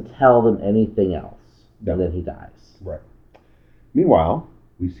 He doesn't tell them anything else. No. And then he dies. Right. Meanwhile,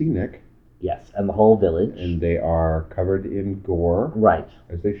 we see Nick. Yes, and the whole village. And they are covered in gore. Right.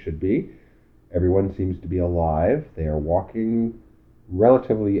 As they should be. Everyone seems to be alive. They are walking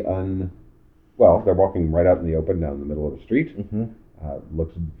relatively they're walking right out in the open down the middle of the street. Mm-hmm.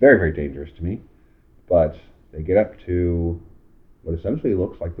 Looks very, very dangerous to me. But they get up to what essentially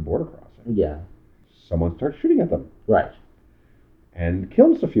looks like the border crossing. Yeah. Someone starts shooting at them. Right. And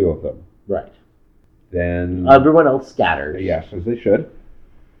kills a few of them. Right. Then everyone else scatters. Yes, as they should.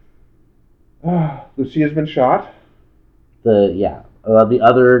 Lucia's been shot. The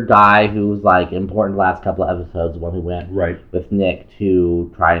other guy who was like important last couple of episodes, the one who went with Nick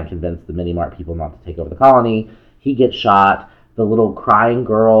to try and convince the Mini-Mart people not to take over the colony, he gets shot. The little crying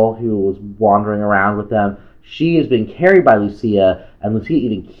girl who was wandering around with them, she has been carried by Lucia, and Lucia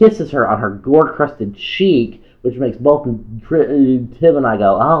even kisses her on her gore-crusted cheek, which makes both Tim and I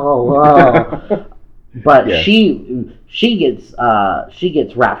go, oh. But yes. she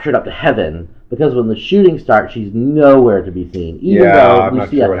gets raptured up to heaven, because when the shooting starts, she's nowhere to be seen. Even though I'm Lucia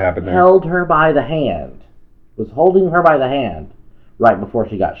not sure what happened there. held her by the hand, was holding her by the hand right before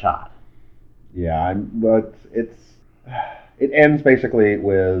she got shot. Yeah, but it ends basically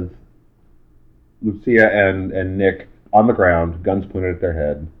with Lucia and Nick on the ground, guns pointed at their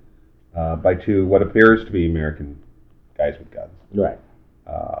head, by two what appears to be American guys with guns. Right.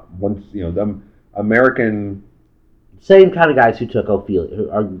 Them American. Same kind of guys who took Ophelia,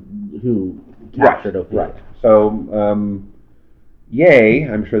 who captured Ophelia. Right. So, yay!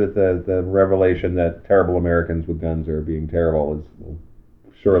 I'm sure that the revelation that terrible Americans with guns are being terrible will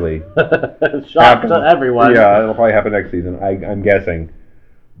surely shock to everyone. Yeah, it'll probably happen next season. I'm guessing,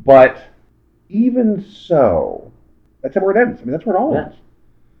 but even so, that's where it ends. I mean, that's where it all ends.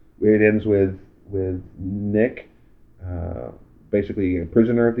 It ends with Nick, basically a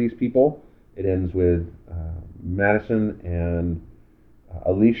prisoner of these people. It ends with Madison and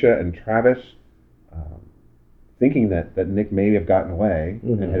Alicia and Travis thinking that Nick may have gotten away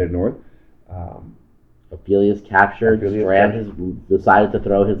and headed north. Ophelia's captured. Strand has decided to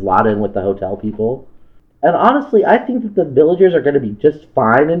throw his lot in with the hotel people. And honestly, I think that the villagers are going to be just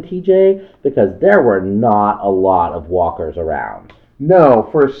fine in TJ because there were not a lot of walkers around. No,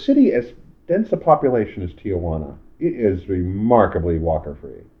 for a city as dense a population as Tijuana, it is remarkably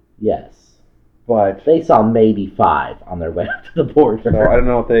walker-free. Yes. But they saw maybe 5 on their way up to the border. So I don't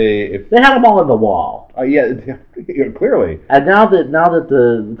know if they had them all in the wall. Yeah, clearly. And now that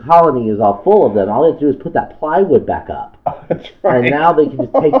the colony is all full of them, all they have to do is put that plywood back up. That's right. And now they can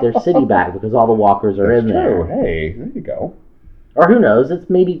just take their city back because all the walkers are in there. Hey, there you go. Or who knows? It's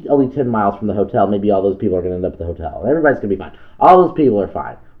maybe only 10 miles from the hotel. Maybe all those people are going to end up at the hotel. And everybody's going to be fine. All those people are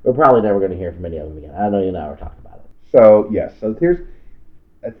fine. We're probably never going to hear from any of them again. I don't even know we're talking about it. So, yes. So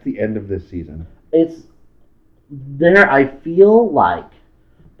that's the end of this season. I feel like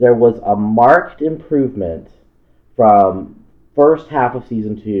there was a marked improvement from first half of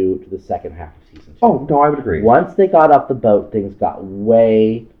season 2 to the second half of season 2. Oh, no, I would agree. Once they got off the boat, things got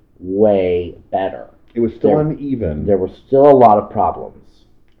way, way better. It was still uneven. There were still a lot of problems.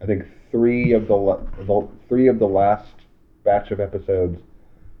 I think 3 of the last batch of episodes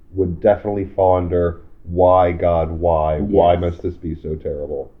would definitely fall under why, God, why? Yes. Why must this be so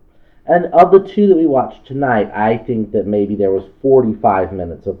terrible? And of the 2 that we watched tonight, I think that maybe there was 45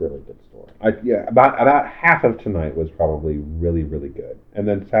 minutes of really good story. About half of tonight was probably really, really good. And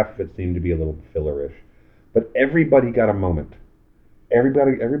then half of it seemed to be a little fillerish. But everybody got a moment.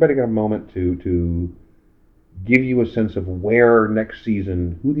 Everybody got a moment to give you a sense of where next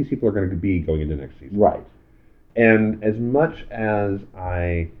season, who these people are going to be going into next season. Right. And as much as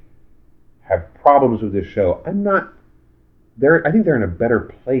I have problems with this show, I'm not I think they're in a better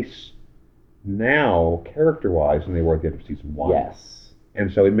place now, character-wise, than they were at the end of season 1. Yes.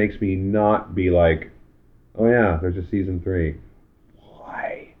 And so it makes me not be like, oh yeah, there's a season 3.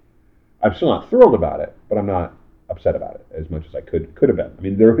 Why? I'm still not thrilled about it, but I'm not upset about it as much as I could have been. I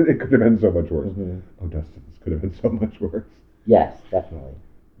mean, it could have been so much worse. Mm-hmm. Oh, Dustin, this could have been so much worse. Yes, definitely.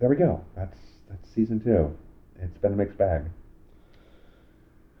 There we go. That's season 2. It's been a mixed bag.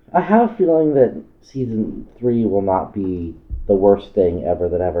 I have a feeling that season 3 will not be the worst thing ever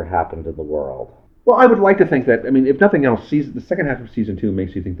that ever happened to the world. Well, I would like to think that, I mean, if nothing else, the second half of season 2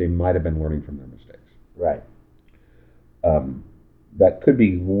 makes you think they might have been learning from their mistakes. Right. That could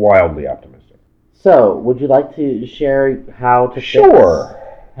be wildly optimistic. So, would you like to share how to Sure.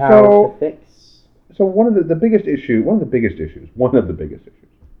 fix? So one of the biggest issues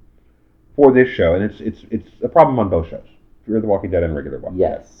for this show, and it's a problem on both shows, Fear the Walking Dead and regular Walking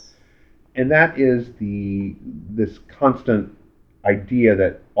Dead. Yes. And that is this constant idea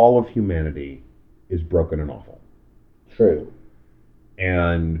that all of humanity is broken and awful. True.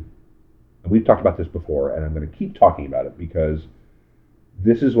 And we've talked about this before, and I'm going to keep talking about it because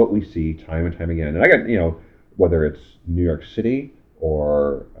this is what we see time and time again. And I got, whether it's New York City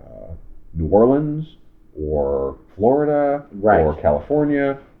or New Orleans or Florida or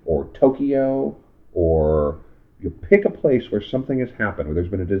California or Tokyo, or you pick a place where something has happened, where there's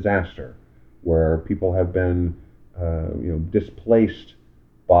been a disaster, where people have been displaced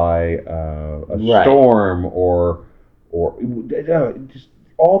by a storm or just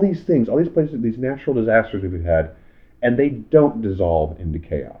all these things, all these places, these natural disasters we've had, and they don't dissolve into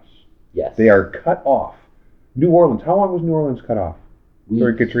chaos. Yes. They are cut off. New Orleans, how long was New Orleans cut off?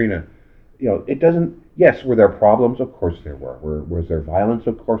 During Katrina. It doesn't, yes, were there problems? Of course there were. Was there violence?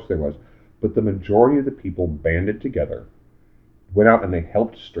 Of course there was. But the majority of the people banded together, went out and they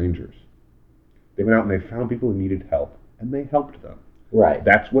helped strangers. They went out and they found people who needed help, and they helped them. Right.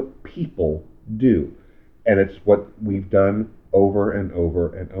 That's what people do. And it's what we've done over and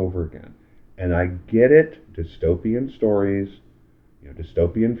over and over again. And I get it, dystopian stories,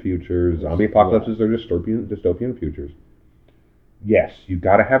 dystopian futures, zombie apocalypses are dystopian futures. Yes, you've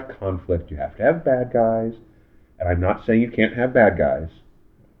got to have conflict, you have to have bad guys, and I'm not saying you can't have bad guys,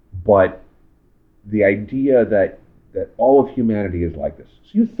 but the idea that all of humanity is like this,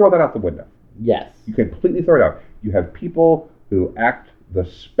 so you throw that out the window. Yes. You completely throw it out. You have people who act the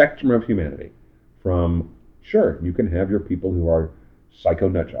spectrum of humanity. Sure, you can have your people who are psycho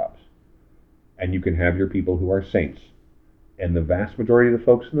nutjobs, and you can have your people who are saints, and the vast majority of the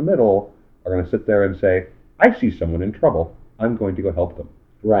folks in the middle are going to sit there and say, I see someone in trouble, I'm going to go help them.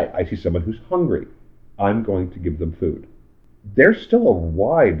 Right. I see someone who's hungry, I'm going to give them food. There's still a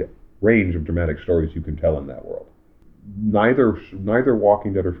wide range of dramatic stories you can tell in that world. Neither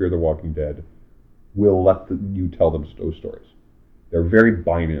Walking Dead or Fear the Walking Dead will let you tell them those stories. They're very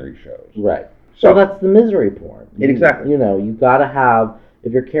binary shows. Right. So that's the misery porn. Exactly. You got to have,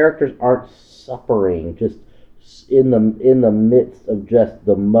 if your characters aren't suffering just in the midst of just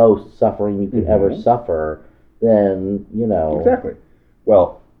the most suffering you could ever suffer, then, Exactly.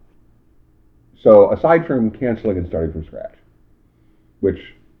 Well, so aside from canceling and starting from scratch,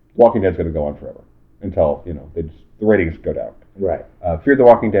 which Walking Dead's going to go on forever until, the ratings go down. Right. Fear the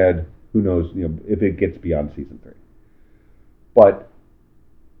Walking Dead, who knows, if it gets beyond season 3. But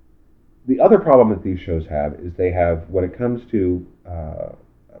the other problem that these shows have is they have, when it comes to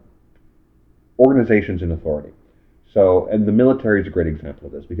organizations in authority. So, and the military is a great example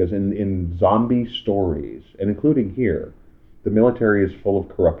of this, because in zombie stories, and including here, the military is full of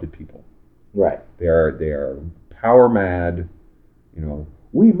corrupted people. Right. They are power mad.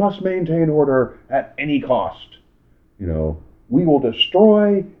 We must maintain order at any cost. We will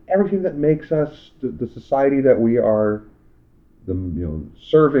destroy everything that makes us the society that we are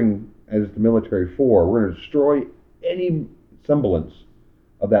serving as the military for. We're going to destroy any semblance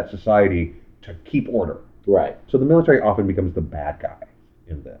of that society to keep order. Right. So the military often becomes the bad guy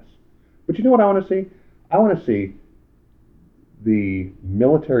in this. But you know what I want to see? I want to see the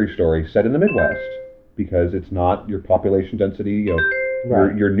military story set in the Midwest, because it's not your population density.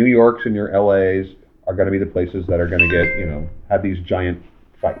 Your New Yorks and your LAs are going to be the places that are going to get, have these giant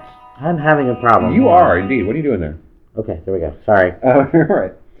fights. I'm having a problem. You are, indeed. What are you doing there? Okay, there we go. Sorry.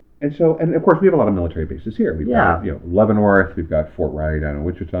 Right. And so, and of course, we have a lot of military bases here. We've got, Leavenworth. We've got Fort Riley down in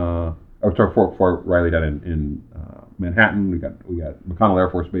Wichita. Fort Riley down in Manhattan. We got McConnell Air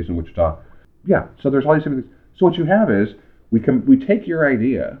Force Base in Wichita. Yeah. So there's all these different things. So what you have is we take your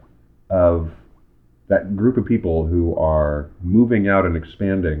idea of that group of people who are moving out and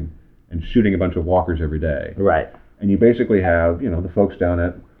expanding and shooting a bunch of walkers every day. Right. And you basically have the folks down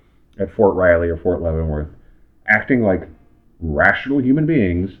at Fort Riley or Fort Leavenworth acting like rational human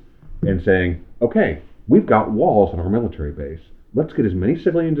beings and saying, okay, we've got walls on our military base. Let's get as many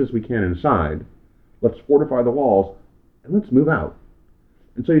civilians as we can inside. Let's fortify the walls, and let's move out.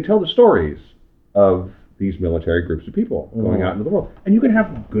 And so you tell the stories of these military groups of people going out into the world. And you can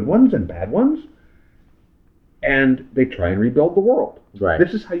have good ones and bad ones, and they try and rebuild the world. Right.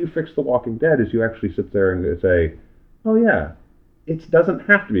 This is how you fix The Walking Dead, is you actually sit there and say, oh yeah, it doesn't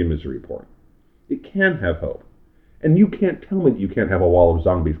have to be misery porn. It can have hope. And you can't tell me that you can't have a wall of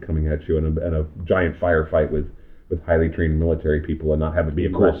zombies coming at you and a giant firefight with highly trained military people and not have it be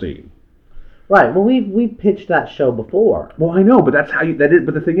a cool scene. Right. Well, we've pitched that show before. Well, I know, but that's how you.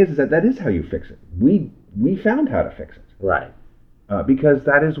 But the thing is that is how you fix it. We found how to fix it. Right. Because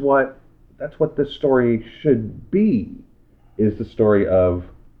that's what this story should be. Is the story of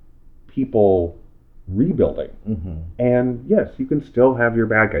people rebuilding. Mm-hmm. And yes, you can still have your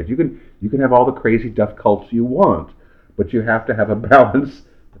bad guys. You can have all the crazy death cults you want, but you have to have a balance.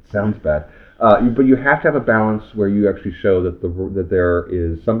 That sounds bad. But you have to have a balance where you actually show that there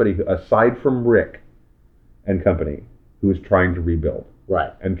is somebody who, aside from Rick and company, who is trying to rebuild.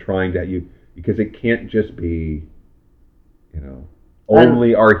 Right. And trying to because it can't just be,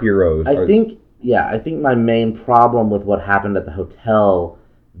 only our heroes. I think my main problem with what happened at the hotel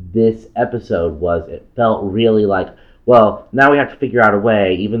this episode was it felt really like, well, now we have to figure out a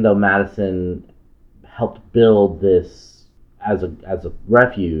way, even though Madison helped build this as a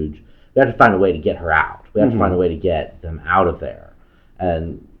refuge, we have to find a way to get her out. We have to find a way to get them out of there.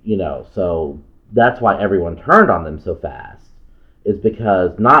 And, so that's why everyone turned on them so fast, is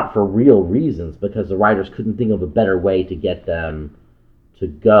because, not for real reasons, because the writers couldn't think of a better way to get them to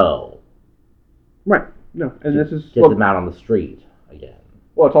go. Right. No, and this is... Get them out on the street again.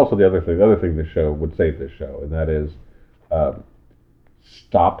 Well, it's also the other thing this show would save this show, and that is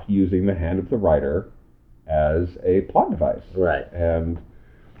stop using the hand of the writer as a plot device. Right. And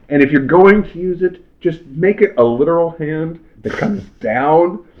if you're going to use it, just make it a literal hand that comes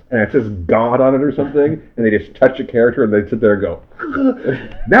down and it says God on it or something, and they just touch a character and they sit there and go,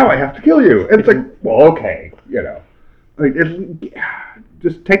 now I have to kill you. And it's like, well, okay,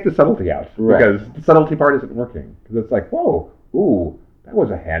 just take the subtlety out. Right. Because the subtlety part isn't working. Because it's like, whoa, ooh, that was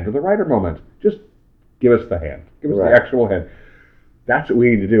a hand to the writer moment. Just give us the hand. Give us the actual hand. That's what we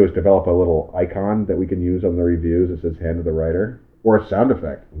need to do, is develop a little icon that we can use on the reviews that says hand to the writer. Or a sound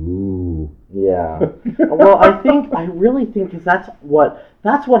effect. Ooh. Yeah. Well, I really think, because that's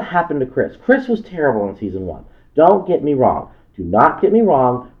what happened to Chris. Chris was terrible in season 1. Don't get me wrong. Do not get me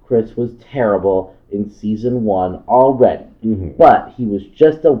wrong. Chris was terrible in season 1 already. Mm-hmm. But he was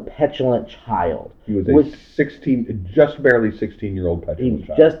just a petulant child. He was just barely 16-year-old petulant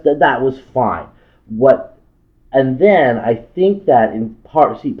child. That was fine. And then I think that in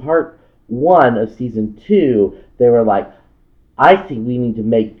part 1 of season 2, they were like, I think we need to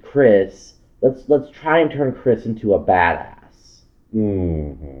make Chris, let's try and turn Chris into a badass.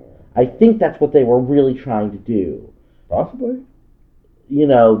 Mm-hmm. I think that's what they were really trying to do. Possibly.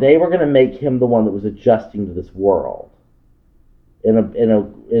 They were going to make him the one that was adjusting to this world in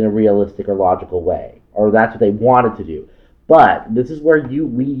a realistic or logical way, or that's what they wanted to do. But this is where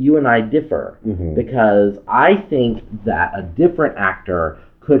you and I differ, because I think that a different actor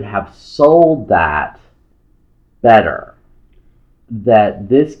could have sold that better. That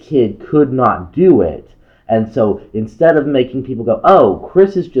this kid could not do it, and so instead of making people go, oh,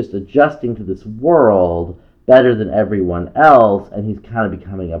 Chris is just adjusting to this world better than everyone else, and he's kind of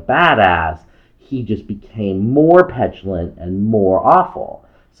becoming a badass, he just became more petulant and more awful.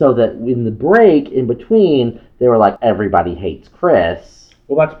 So that in the break in between, they were like, everybody hates Chris.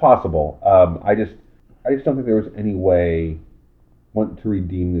 Well, that's possible. I just don't think there was any way to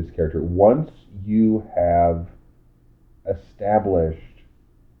redeem this character. Once you have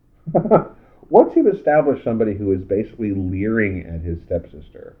once you've established somebody who is basically leering at his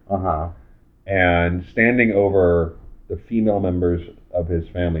stepsister, and standing over the female members of his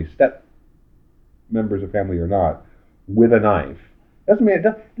family, step members of family or not, with a knife,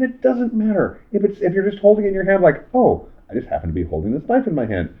 it doesn't matter if you're just holding it in your hand, like, oh, I just happen to be holding this knife in my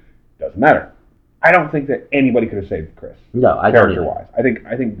hand. Doesn't matter. I don't think that anybody could have saved Chris. No, I don't. Character-wise, I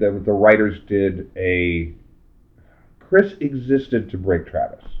think the writers did a. Chris existed to break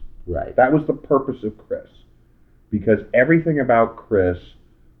Travis. Right. That was the purpose of Chris. Because everything about Chris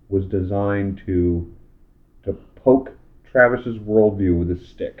was designed to poke Travis's worldview with a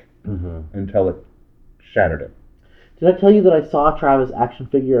stick until it shattered him. Did I tell you that I saw Travis action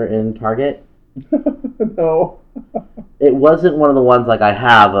figure in Target? No. It wasn't one of the ones like I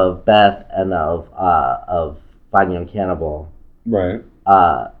have of Beth and of Finding Young Cannibal. Right.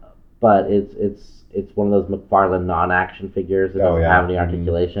 but it's one of those McFarlane non-action figures that doesn't have any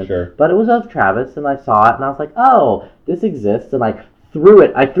articulation. Sure. But it was of Travis, and I saw it, and I was like, oh, this exists, and I threw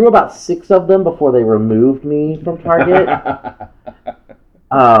it. I threw about 6 of them before they removed me from Target.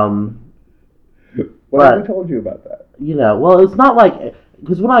 What have I told you about that? Well, it's not like,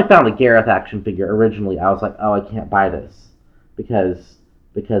 because when I found a Gareth action figure originally, I was like, oh, I can't buy this because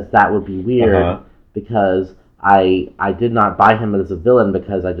that would be weird. Because I did not buy him as a villain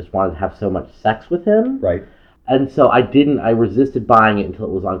because I just wanted to have so much sex with him. Right. And so I resisted buying it until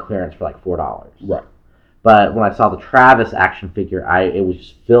it was on clearance for like $4. Right. But when I saw the Travis action figure, it was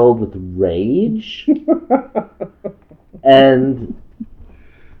just filled with rage. And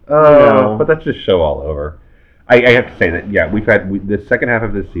but that's just show all over. I have to say that the second half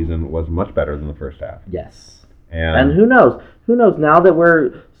of this season was much better than the first half. Yes. And who knows? Now that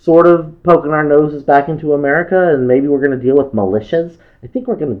we're sort of poking our noses back into America, and maybe we're going to deal with militias. I think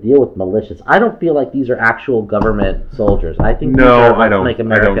we're going to deal with militias. I don't feel like these are actual government soldiers. I think these are Make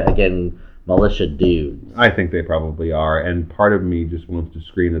America Again militia dudes. I think they probably are, and part of me just wants to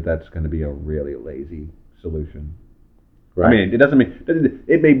scream that that's going to be a really lazy solution. Right. I mean,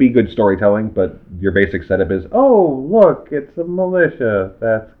 it may be good storytelling, but your basic setup is, oh, look, it's a militia.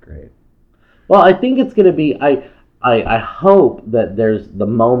 That's great. Well, I think it's going to be, I hope that there's, the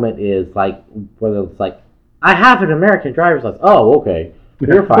moment is like, where it's like, I have an American driver's license. Oh, okay.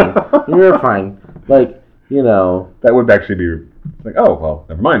 You're fine. You're fine. Like, That would actually be like, oh, well,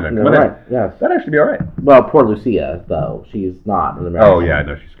 never mind then. Right, yes. That'd actually be all right. Well, poor Lucia, though. She's not an American. Oh, yeah,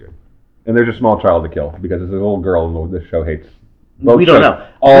 no, she's good. And there's a small child to kill, because there's a little girl in the show hates. We don't know.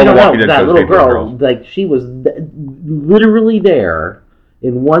 All the Walking Dead shows hate little girl, like, she was literally there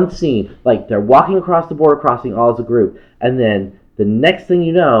in one scene. Like, they're walking across the border crossing all as a group, and then the next thing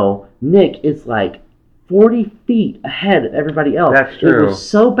you know, Nick is like 40 feet ahead of everybody else. That's true. It was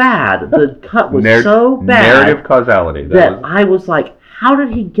so bad. The cut was so bad. Narrative causality. I was like, how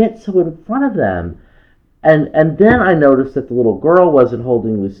did he get so in front of them? And then I noticed that the little girl wasn't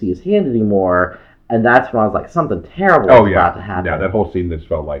holding Lucia's hand anymore, and that's when I was like, something terrible is about to happen. Yeah, that whole scene just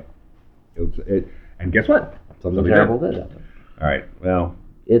felt like it. And guess what? Something terrible did happen. All right, well.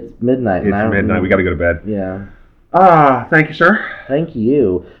 It's midnight. It's midnight. We got to go to bed. Yeah. Thank you, sir. Thank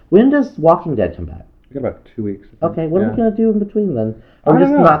you. When does Walking Dead come back? We got about 2 weeks. Okay, what are we going to do in between then? Are we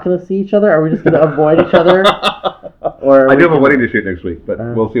just not going to see each other? Are we just going to avoid each other? I do have a wedding to shoot next week, but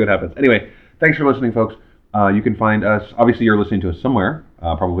we'll see what happens. Anyway, thanks for listening, folks. You can find us, obviously you're listening to us somewhere,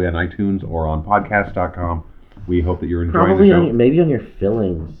 probably on iTunes or on podcast.com. We hope that you're enjoying the show. Maybe on your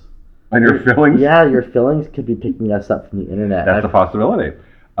fillings. On your fillings? Yeah, your fillings could be picking us up from the internet. That's a possibility.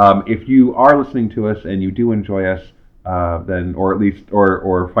 If you are listening to us and you do enjoy us, then, or at least,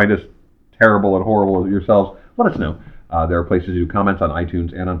 or find us terrible and horrible yourselves, let us know. There are places to do comments on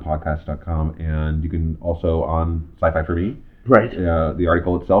iTunes and on podcast.com, and you can also on Sci-Fi For Me. Right. The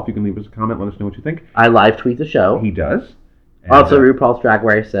article itself, you can leave us a comment, let us know what you think. I live tweet the show. He does. And, also, RuPaul's Drag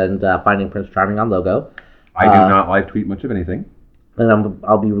Race and Finding Prince Charming on Logo. I do not live tweet much of anything. And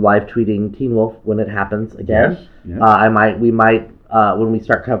I'll be live tweeting Teen Wolf when it happens again. Yes. We might when we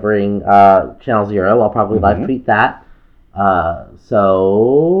start covering Channel Zero, I'll probably live tweet that.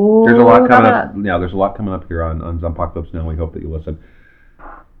 So there's a lot coming up. Yeah, there's a lot coming up here on ZOMBPOCALYPSE now. We hope that you listen.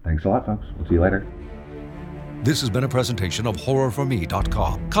 Thanks a lot, folks. We'll see you later. This has been a presentation of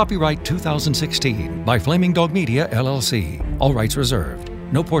HorrorForMe.com. Copyright 2016 by Flaming Dog Media, LLC. All rights reserved.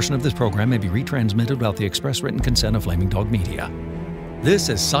 No portion of this program may be retransmitted without the express written consent of Flaming Dog Media. This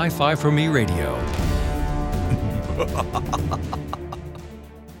is Sci-Fi For Me Radio.